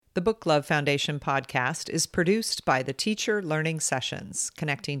The Book Love Foundation podcast is produced by the Teacher Learning Sessions,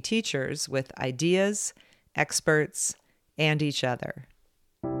 connecting teachers with ideas, experts, and each other.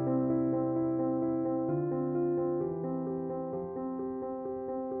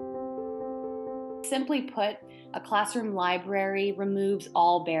 Simply put, a classroom library removes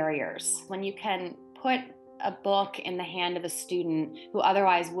all barriers. When you can put a book in the hand of a student who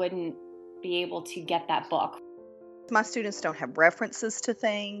otherwise wouldn't be able to get that book. My students don't have references to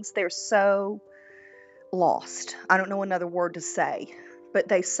things. They're so lost. I don't know another word to say, but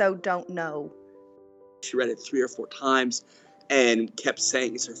they so don't know. She read it 3 or 4 times and kept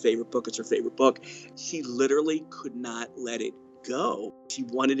saying it's her favorite book, it's her favorite book. She literally could not let it go. She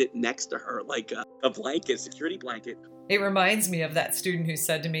wanted it next to her like a blanket, security blanket. It reminds me of that student who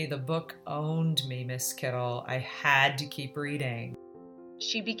said to me, "The book owned me, Miss Kittle. I had to keep reading."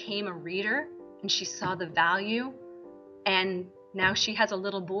 She became a reader and she saw the value, and now she has a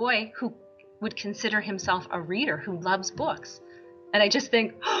little boy who would consider himself a reader, who loves books. And I just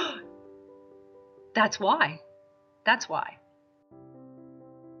think, oh, that's why. That's why.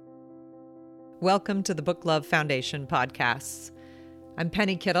 Welcome to the Book Love Foundation podcasts. I'm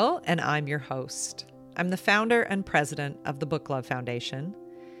Penny Kittle, and I'm your host. I'm the founder and president of the Book Love Foundation.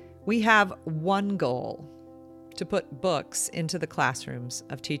 We have one goal: to put books into the classrooms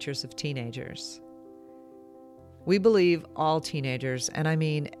of teachers of teenagers. We believe all teenagers, and I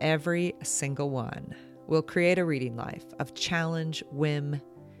mean every single one, will create a reading life of challenge, whim,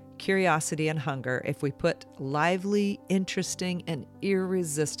 curiosity, and hunger if we put lively, interesting, and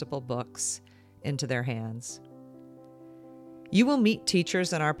irresistible books into their hands. You will meet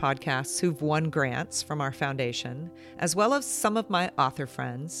teachers in our podcasts who've won grants from our foundation, as well as some of my author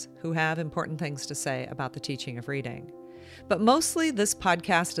friends who have important things to say about the teaching of reading. But mostly this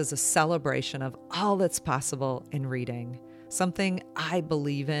podcast is a celebration of all that's possible in reading, something I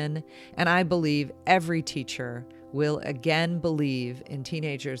believe in, and I believe every teacher will again believe in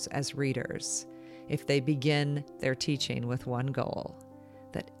teenagers as readers if they begin their teaching with one goal: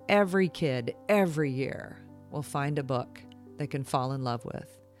 that every kid, every year, will find a book they can fall in love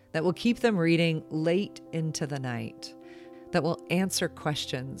with, that will keep them reading late into the night, that will answer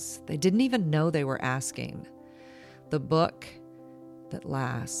questions they didn't even know they were asking. The book that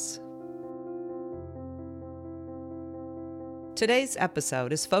lasts. Today's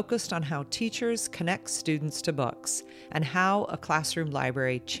episode is focused on how teachers connect students to books and how a classroom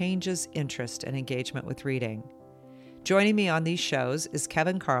library changes interest and engagement with reading. Joining me on these shows is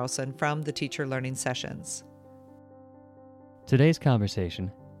Kevin Carlson from the Teacher Learning Sessions. Today's conversation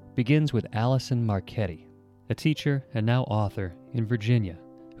begins with Allison Marchetti, a teacher and now author in Virginia,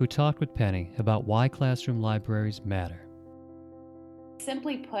 who talked with Penny about why classroom libraries matter.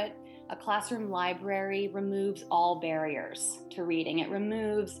 Simply put, a classroom library removes all barriers to reading. It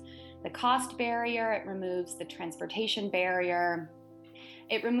removes the cost barrier, it removes the transportation barrier,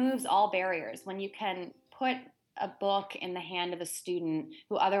 it removes all barriers. When you can put a book in the hand of a student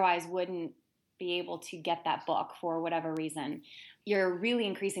who otherwise wouldn't be able to get that book for whatever reason, you're really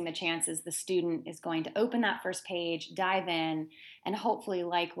increasing the chances the student is going to open that first page, dive in, and hopefully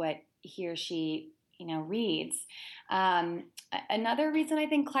like what he or she reads. Another reason I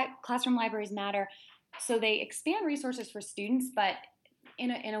think classroom libraries matter, so they expand resources for students, but in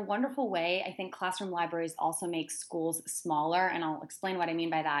a wonderful way, I think classroom libraries also make schools smaller, and I'll explain what I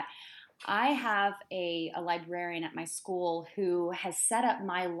mean by that. I have a librarian at my school who has set up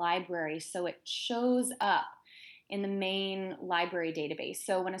my library so it shows up in the main library database.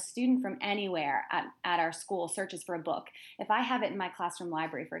 So when a student from anywhere at our school searches for a book, if I have it in my classroom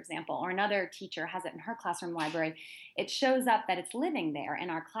library, for example, or another teacher has it in her classroom library, it shows up that it's living there in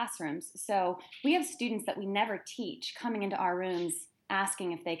our classrooms. So we have students that we never teach coming into our rooms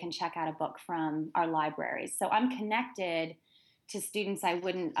asking if they can check out a book from our libraries. So I'm connected to students I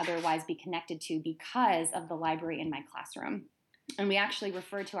wouldn't otherwise be connected to because of the library in my classroom. And we actually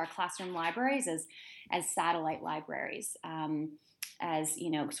refer to our classroom libraries as satellite libraries, as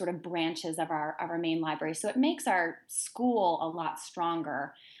sort of branches of our main library. So it makes our school a lot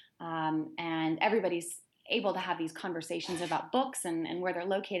stronger, and everybody's able to have these conversations about books and where they're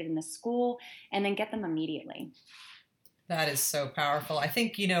located in the school, and then get them immediately. That is so powerful. I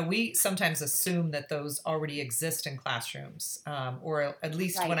think, we sometimes assume that those already exist in classrooms, or at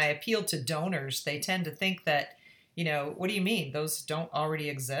least Right. When I appeal to donors, they tend to think that, what do you mean? Those don't already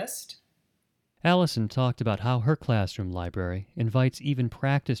exist? Allison talked about how her classroom library invites even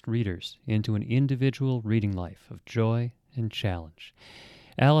practiced readers into an individual reading life of joy and challenge.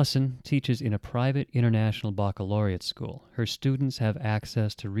 Allison teaches in a private international baccalaureate school. Her students have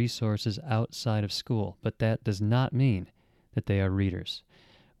access to resources outside of school, but that does not mean that they are readers.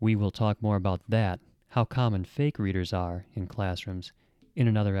 We will talk more about that, how common fake readers are in classrooms, in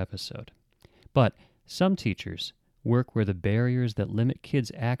another episode. But some teachers work where the barriers that limit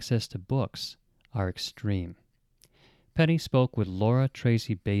kids' access to books are extreme. Penny spoke with Laura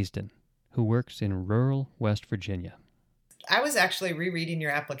Tracy Baisden, who works in rural West Virginia. I was actually rereading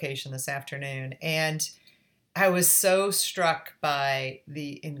your application this afternoon, and I was so struck by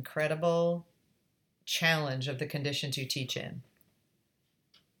the incredible challenge of the conditions you teach in.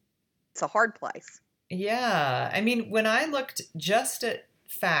 It's a hard place. Yeah. I mean, when I looked just at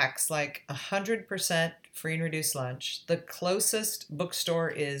facts like 100% free and reduced lunch, the closest bookstore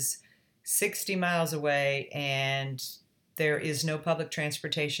is 60 miles away, and there is no public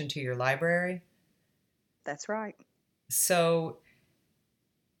transportation to your library. That's right. So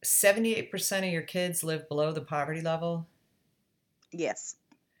 78% of your kids live below the poverty level. Yes.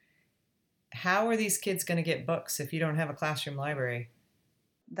 How are these kids going to get books if you don't have a classroom library?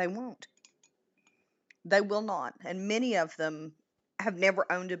 They won't. They will not. And many of them have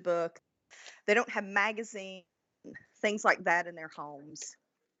never owned a book. They don't have magazines, things like that in their homes.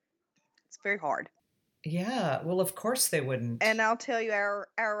 It's very hard. Yeah, well, of course they wouldn't. And I'll tell you, our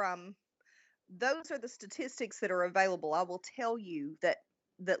those are the statistics that are available. I will tell you that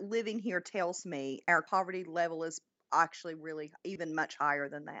living here tells me our poverty level is actually really even much higher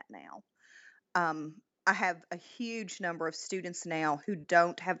than that now. I have a huge number of students now who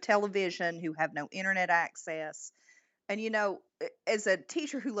don't have television, who have no internet access. And, as a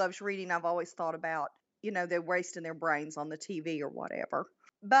teacher who loves reading, I've always thought about, they're wasting their brains on the TV or whatever.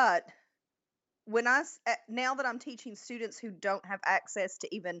 But now that I'm teaching students who don't have access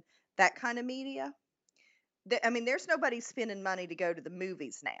to even that kind of media, there's nobody spending money to go to the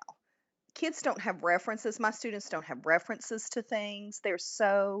movies now. Kids don't have references. My students don't have references to things. They're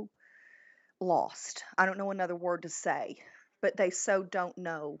so lost. I don't know another word to say, but they so don't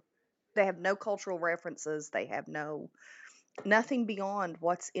know. They have no cultural references. They have nothing beyond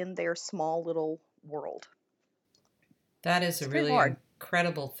what's in their small little world. That is a really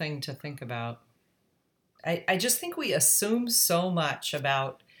incredible thing to think about. I just think we assume so much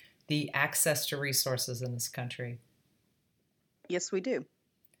about the access to resources in this country. Yes, we do.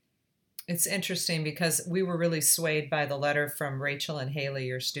 It's interesting because we were really swayed by the letter from Rachel and Haley,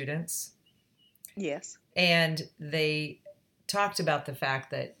 your students. Yes. And they talked about the fact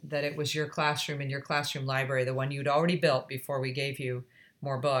that it was your classroom and your classroom library, the one you'd already built before we gave you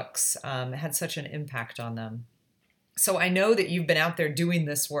more books, had such an impact on them. So I know that you've been out there doing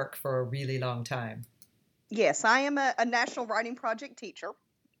this work for a really long time. Yes, I am a National Writing Project teacher.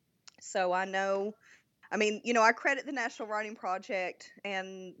 So I know, I credit the National Writing Project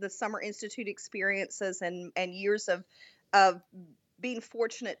and the Summer Institute experiences and years of being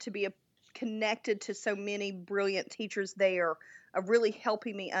fortunate to be connected to so many brilliant teachers there, of really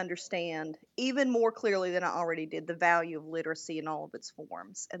helping me understand even more clearly than I already did the value of literacy in all of its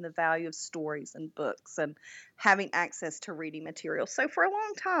forms and the value of stories and books and having access to reading material. So for a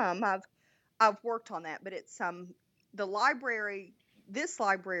long time I've worked on that, but it's the library. This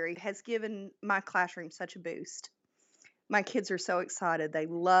library has given my classroom such a boost. My kids are so excited. They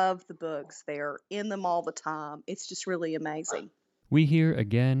love the books. They're in them all the time. It's just really amazing. We hear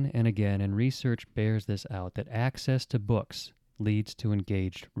again and again, and research bears this out, that access to books leads to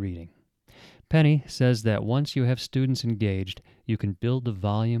engaged reading. Penny says that once you have students engaged, you can build the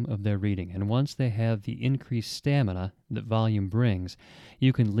volume of their reading, and once they have the increased stamina that volume brings,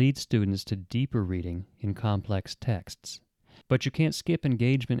 you can lead students to deeper reading in complex texts. But you can't skip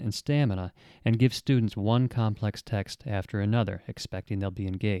engagement and stamina and give students one complex text after another, expecting they'll be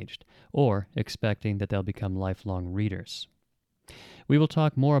engaged, or expecting that they'll become lifelong readers. We will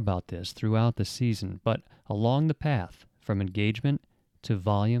talk more about this throughout the season, but along the path from engagement to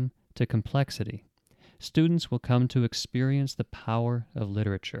volume to complexity, students will come to experience the power of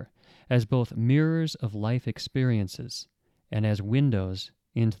literature as both mirrors of life experiences and as windows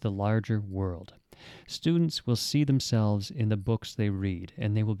into the larger world. Students will see themselves in the books they read,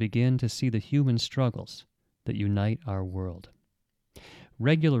 and they will begin to see the human struggles that unite our world.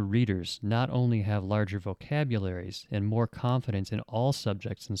 Regular readers not only have larger vocabularies and more confidence in all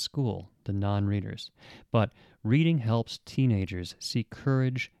subjects in school than non-readers, but reading helps teenagers see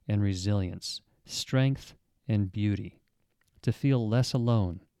courage and resilience, strength and beauty, to feel less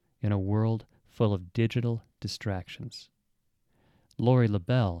alone in a world full of digital distractions. Lori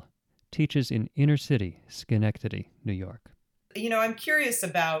LaBelle teaches in inner city Schenectady, New York. I'm curious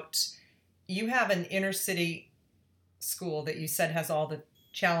about, you have an inner city school that you said has all the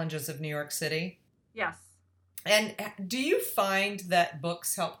challenges of New York City. Yes. And do you find that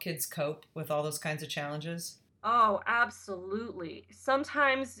books help kids cope with all those kinds of challenges? Oh, absolutely.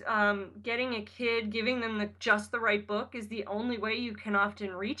 Sometimes getting a kid, giving them just the right book is the only way you can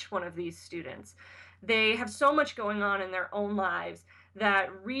often reach one of these students. They have so much going on in their own lives that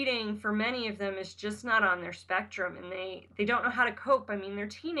reading for many of them is just not on their spectrum, and they don't know how to cope. I mean, they're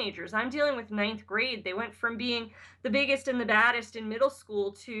teenagers. I'm dealing with ninth grade. They went from being the biggest and the baddest in middle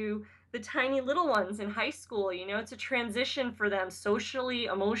school to the tiny little ones in high school. You know, it's a transition for them socially,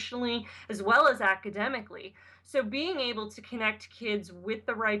 emotionally, as well as academically. So being able to connect kids with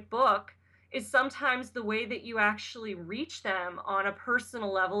the right book is sometimes the way that you actually reach them on a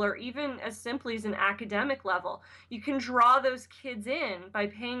personal level, or even as simply as an academic level. You can draw those kids in by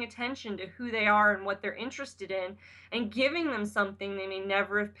paying attention to who they are and what they're interested in, and giving them something they may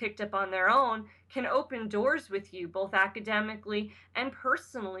never have picked up on their own can open doors with you, both academically and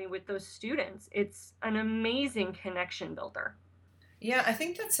personally, with those students. It's an amazing connection builder. Yeah, I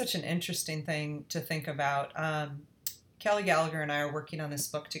think that's such an interesting thing to think about. Kelly Gallagher and I are working on this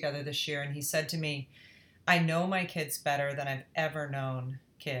book together this year, and he said to me, I know my kids better than I've ever known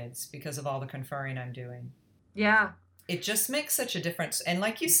kids because of all the conferring I'm doing. Yeah. It just makes such a difference. And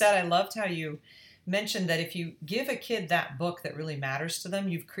like you said, I loved how you mentioned that if you give a kid that book that really matters to them,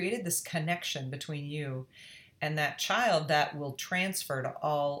 you've created this connection between you and that child that will transfer to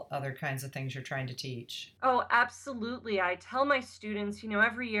all other kinds of things you're trying to teach. Oh, absolutely. I tell my students,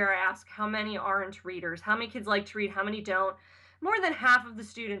 every year I ask how many aren't readers, how many kids like to read, how many don't. More than half of the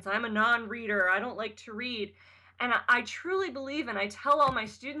students, I'm a non-reader, I don't like to read. And I truly believe, and I tell all my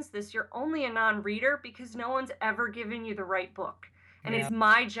students this, you're only a non-reader because no one's ever given you the right book. And It's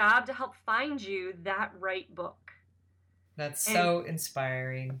my job to help find you that right book. That's so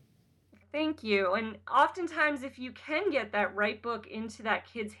inspiring. Thank you. And oftentimes, if you can get that right book into that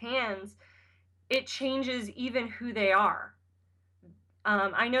kid's hands, it changes even who they are.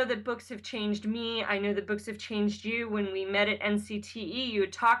 I know that books have changed me. I know that books have changed you. When we met at NCTE, you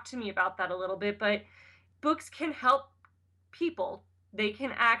had talked to me about that a little bit, but books can help people. They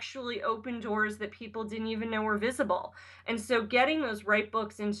can actually open doors that people didn't even know were visible. And so getting those right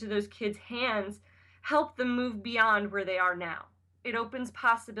books into those kids' hands help them move beyond where they are now. It opens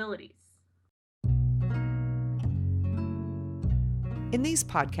possibilities. In these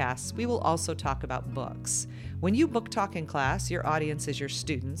podcasts, we will also talk about books. When you book talk in class, your audience is your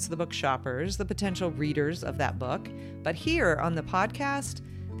students, the book shoppers, the potential readers of that book. But here on the podcast,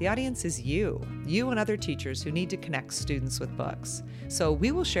 the audience is you and other teachers who need to connect students with books. So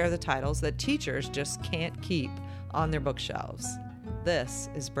we will share the titles that teachers just can't keep on their bookshelves. This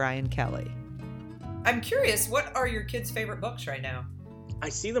is Brian Kelly. I'm curious, what are your kids' favorite books right now? I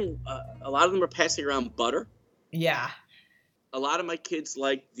see them, a lot of them are passing around Butter. Yeah. A lot of my kids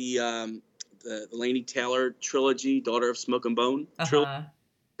like the Laini Taylor trilogy, Daughter of Smoke and Bone trilogy.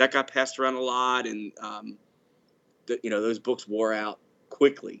 That got passed around a lot, and those books wore out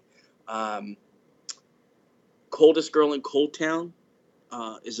quickly. Coldest Girl in Cold Town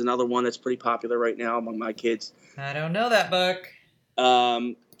is another one that's pretty popular right now among my kids. I don't know that book.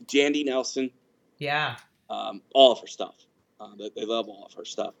 Jandy Nelson. Yeah. All of her stuff. They love all of her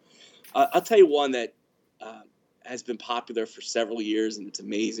stuff. I'll tell you one that has been popular for several years, and it's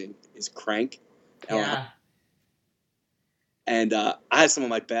amazing, is Crank. Yeah. And I had some of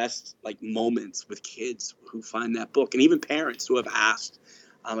my best moments with kids who find that book, and even parents who have asked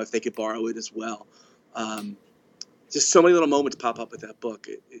if they could borrow it as well. Just so many little moments pop up with that book.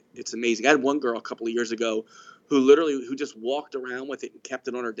 It's amazing. I had one girl a couple of years ago who just walked around with it and kept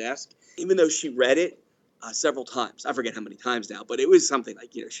it on her desk, even though she read it several times. I forget how many times now, but it was something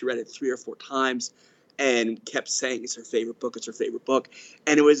she read it 3 or 4 times and kept saying it's her favorite book. It's her favorite book.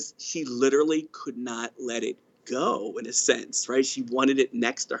 And she literally could not let it go, in a sense, right? She wanted it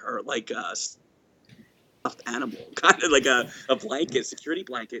next to her like a stuffed animal, kind of like a blanket, security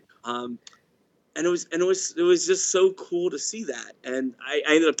blanket. And it was just so cool to see that. And I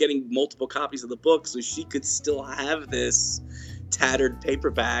ended up getting multiple copies of the book so she could still have this tattered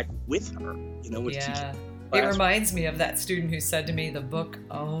paperback with her, when yeah. It reminds me of that student who said to me, the book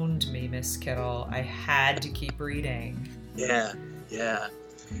owned me, Miss Kittle. I had to keep reading. Yeah.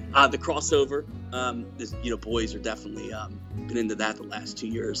 The crossover, boys are definitely been into that the last 2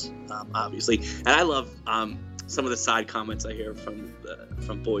 years, obviously. And I love some of the side comments I hear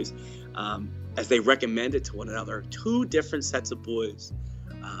from boys as they recommend it to one another. 2 different sets of boys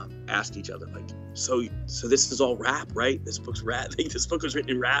asked each other, so this is all rap, right? This book's rap. This book was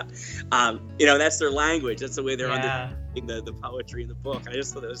written in rap. That's their language. That's the way they're understanding the poetry in the book. I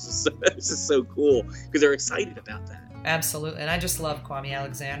just thought it was just so cool because they're excited about that. Absolutely. And I just love Kwame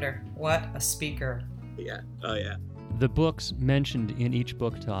Alexander. What a speaker. Yeah. Oh, yeah. The books mentioned in each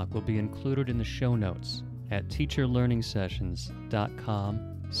book talk will be included in the show notes at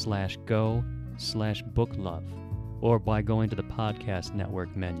teacherlearningsessions.com/go/booklove, or by going to the podcast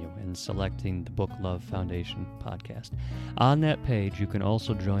network menu and selecting the Book Love Foundation podcast. On that page, you can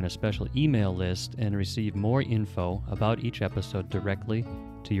also join a special email list and receive more info about each episode directly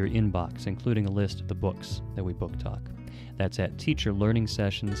to your inbox, including a list of the books that we book talk. That's at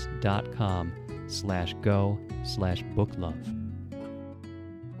teacherlearningsessions.com/go/booklove.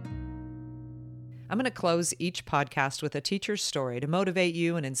 I'm going to close each podcast with a teacher's story to motivate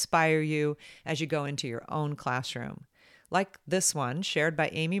you and inspire you as you go into your own classroom. Like this one shared by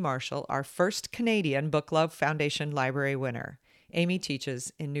Amy Marshall, our first Canadian Book Love Foundation Library winner. Amy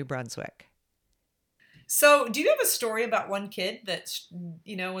teaches in New Brunswick. So do you have a story about one kid that,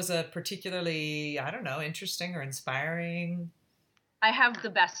 was a particularly, interesting or inspiring? I have the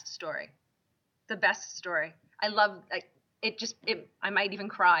best story. I love, I might even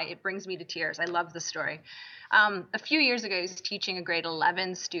cry. It brings me to tears. I love the story. A few years ago, I was teaching a grade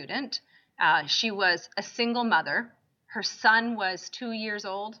 11 student. She was a single mother. Her son was 2 years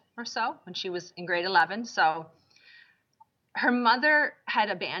old or so when she was in grade 11. So her mother had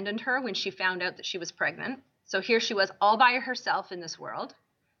abandoned her when she found out that she was pregnant. So here she was all by herself in this world.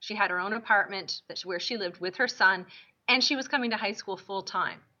 She had her own apartment where she lived with her son, and she was coming to high school full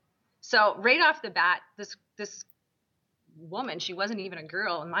time. So right off the bat, this woman, she wasn't even a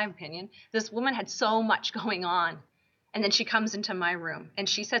girl in my opinion, this woman had so much going on. And then she comes into my room and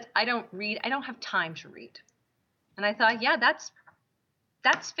she says, I don't have time to read. And I thought, yeah, that's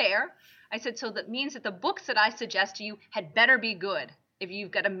fair. I said, so that means that the books that I suggest to you had better be good if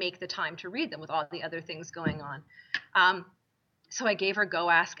you've got to make the time to read them with all the other things going on. So I gave her Go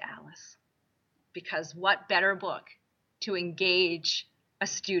Ask Alice, because what better book to engage a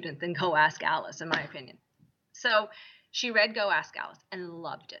student than Go Ask Alice, in my opinion. So she read Go Ask Alice and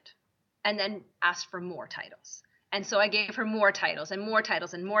loved it, and then asked for more titles. And so I gave her more titles and more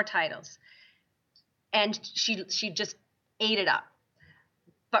titles and more titles. And she just ate it up.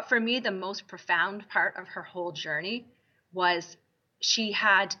 But for me, the most profound part of her whole journey was she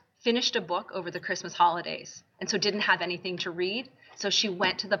had finished a book over the Christmas holidays and so didn't have anything to read. So she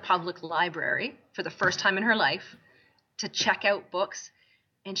went to the public library for the first time in her life to check out books.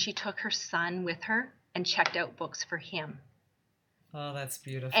 And she took her son with her and checked out books for him. Oh, that's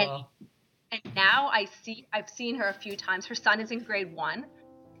beautiful. And now I've seen her a few times. Her son is in grade 1.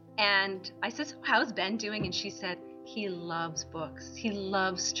 And I said, how's Ben doing? And she said, he loves books. He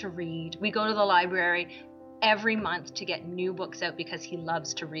loves to read. We go to the library every month to get new books out because he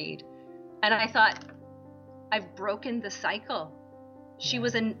loves to read. And I thought, I've broken the cycle.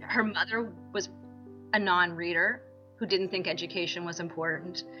 Her mother was a non-reader who didn't think education was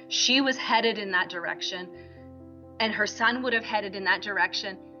important. She was headed in that direction, and her son would have headed in that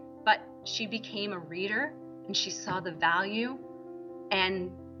direction, but she became a reader and she saw the value, and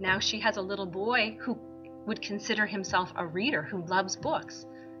now she has a little boy who would consider himself a reader, who loves books.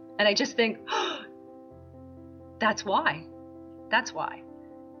 And I just think, that's why.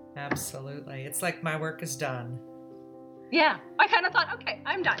 Absolutely. It's like my work is done. Yeah, I kind of thought, okay,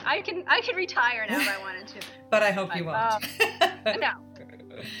 I'm done. I can retire now if I wanted to. But I hope you won't. No.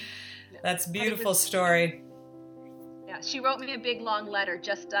 That's a beautiful story. Yeah, she wrote me a big long letter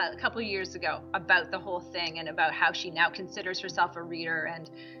just a couple of years ago about the whole thing and about how she now considers herself a reader,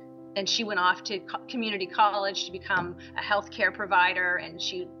 and she went off to community college to become a healthcare provider, and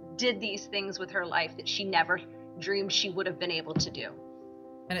she did these things with her life that she never dreamed she would have been able to do.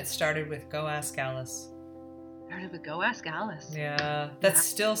 And it started with Go Ask Alice. Go Ask Alice. Yeah, that's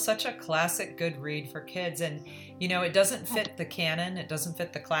still such a classic good read for kids. And, it doesn't fit the canon. It doesn't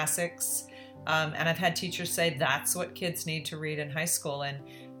fit the classics. And I've had teachers say that's what kids need to read in high school. And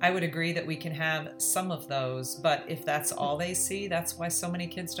I would agree that we can have some of those. But if that's all they see, that's why so many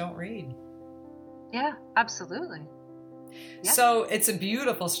kids don't read. Yeah, absolutely. Yeah. So it's a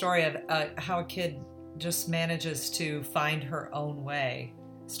beautiful story of how a kid just manages to find her own way,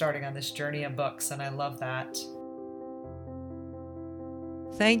 starting on this journey of books. And I love that.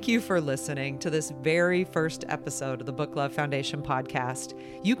 Thank you for listening to this very first episode of the Book Love Foundation podcast.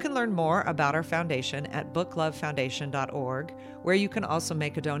 You can learn more about our foundation at booklovefoundation.org, where you can also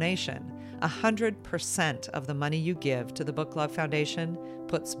make a donation. 100% of the money you give to the Book Love Foundation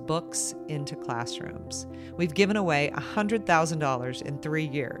puts books into classrooms. We've given away $100,000 in 3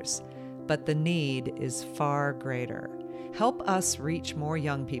 years, but the need is far greater. Help us reach more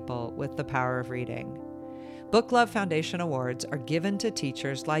young people with the power of reading. Book Love Foundation Awards are given to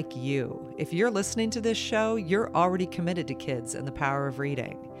teachers like you. If you're listening to this show, you're already committed to kids and the power of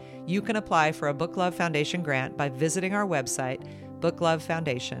reading. You can apply for a Book Love Foundation grant by visiting our website,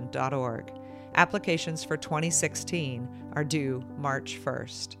 booklovefoundation.org. Applications for 2016 are due March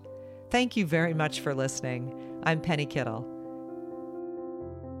 1st. Thank you very much for listening. I'm Penny Kittle.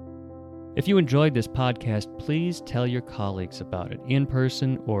 If you enjoyed this podcast, please tell your colleagues about it in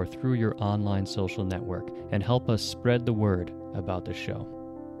person or through your online social network and help us spread the word about the show.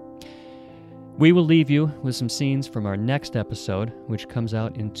 We will leave you with some scenes from our next episode, which comes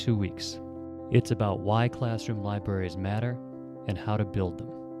out in 2 weeks. It's about why classroom libraries matter and how to build them.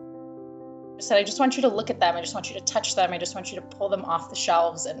 So I just want you to look at them. I just want you to touch them. I just want you to pull them off the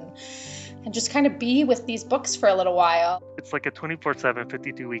shelves and just kind of be with these books for a little while. It's like a 24/7,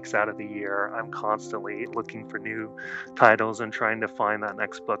 52 weeks out of the year. I'm constantly looking for new titles and trying to find that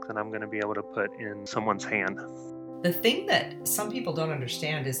next book that I'm going to be able to put in someone's hand. The thing that some people don't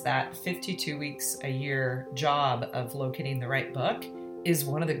understand is that 52 weeks a year job of locating the right book is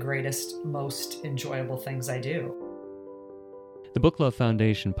one of the greatest, most enjoyable things I do. The Book Love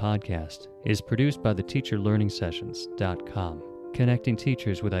Foundation podcast is produced by the TeacherLearningSessions.com, connecting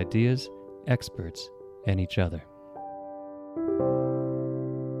teachers with ideas, experts, and each other.